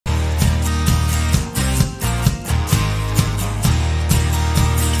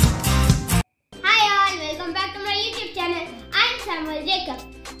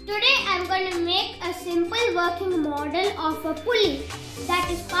simple working model of a pulley that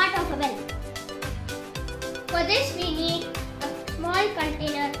is part of a well. For this we need a small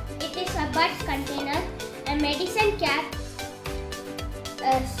container, it is a buds container, a medicine cap,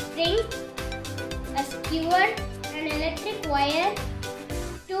 a spring, a skewer, an electric wire,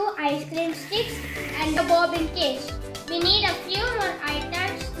 2 ice cream sticks and a bobbin case. We need a few more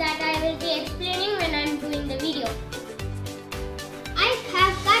items that I will be explaining when I am doing the video. I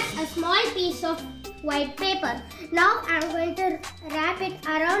have cut a small piece of white paper. Now I am going to wrap it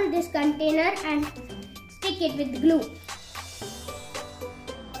around this container and stick it with glue.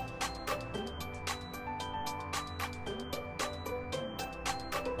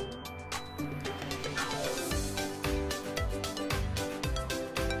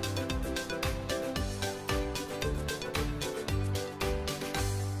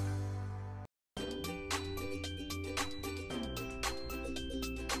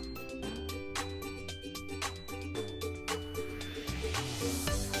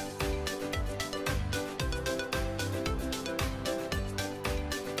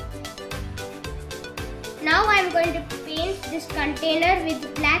 Now I am going to paint this container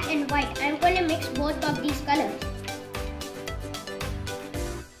with black and white. I am going to mix both of these colors.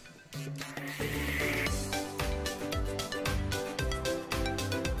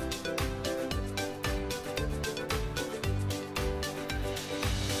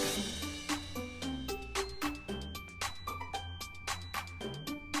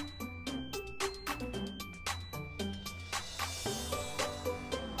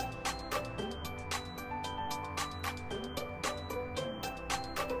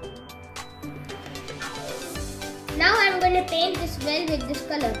 Now I am going to paint this well with this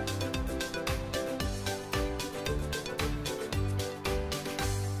color.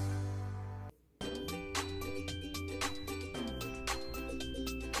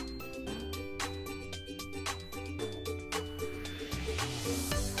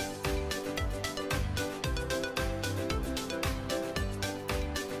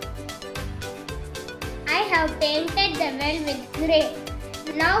 I have painted the well with grey.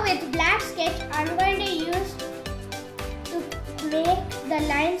 Now with black sketch I am going to use make the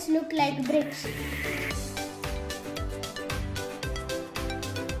lines look like bricks.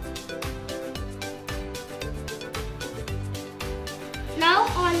 Now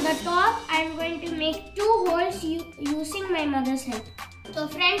on the top I am going to make 2 holes using my mother's help. So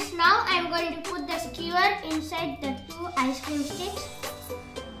friends, now I am going to put the skewer inside the 2 ice cream sticks.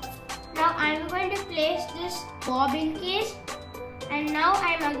 Now I am going to place this bobbin case, and now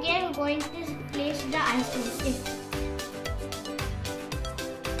I am again going to place the ice cream stick.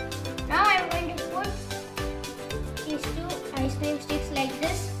 Now I am going to put these 2 ice cream sticks like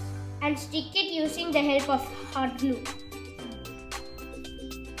this and stick it using the help of hot glue.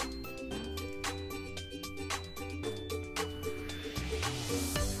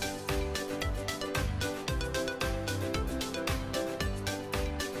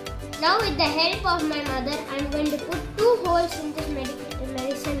 Now with the help of my mother, I am going to put 2 holes in this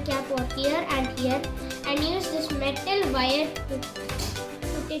medicine cap over here and here, and use this metal wire to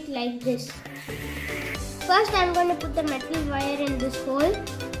put it like this. First I am going to put the metal wire in this hole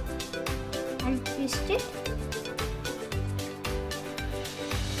and twist it.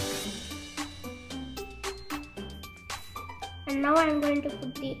 And now I am going to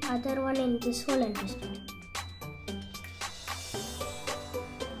put the other one in this hole and twist it.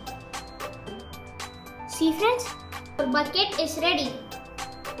 See friends, our bucket is ready.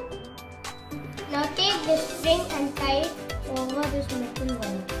 Now take this string and tie it over this metal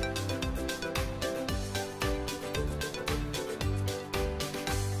wire.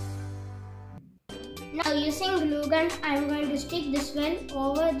 Now using glue gun, I am going to stick this well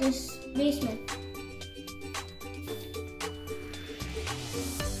over this basement.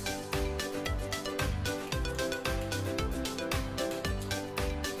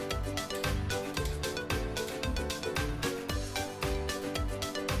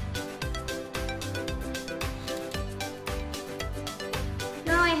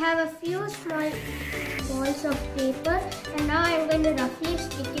 Now I have a few small balls of paper, and now I am going to roughly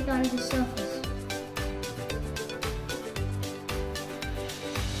stick it on the surface.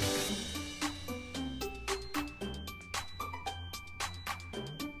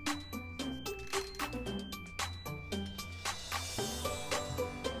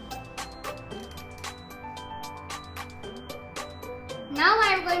 Now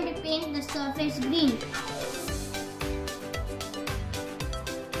I am going to paint the surface green.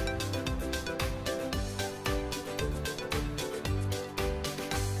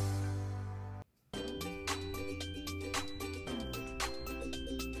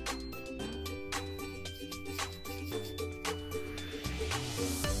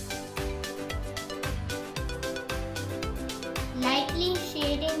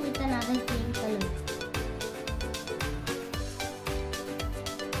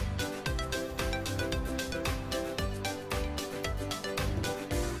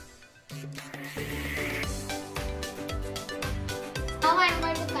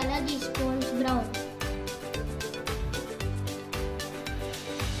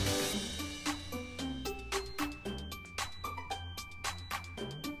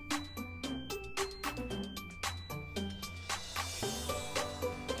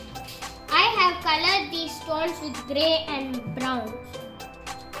 stones with grey and brown.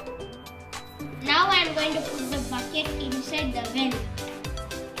 Now I am going to put the bucket inside the well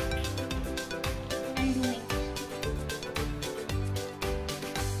and do it.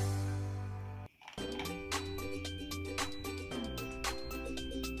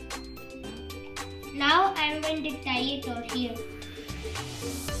 Now I am going to tie it over here.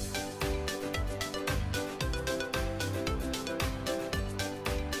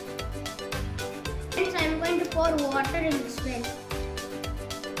 Friends, I am going to pour water in this well.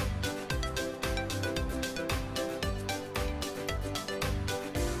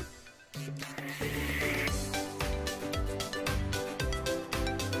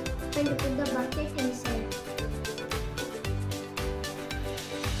 I'm going to put the bucket inside.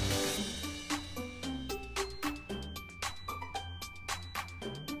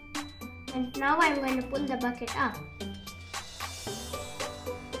 And now I'm going to pull the bucket up.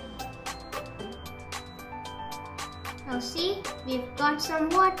 Now see, we've got some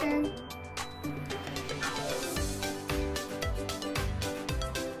water.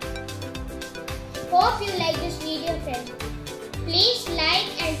 Hope you like this video, friends. Please like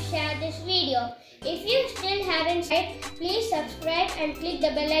and share this video. If you still haven't subscribed, please subscribe and click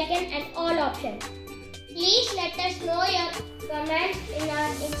the bell icon and all options. Please let us know your comments in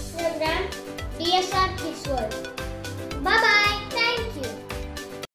our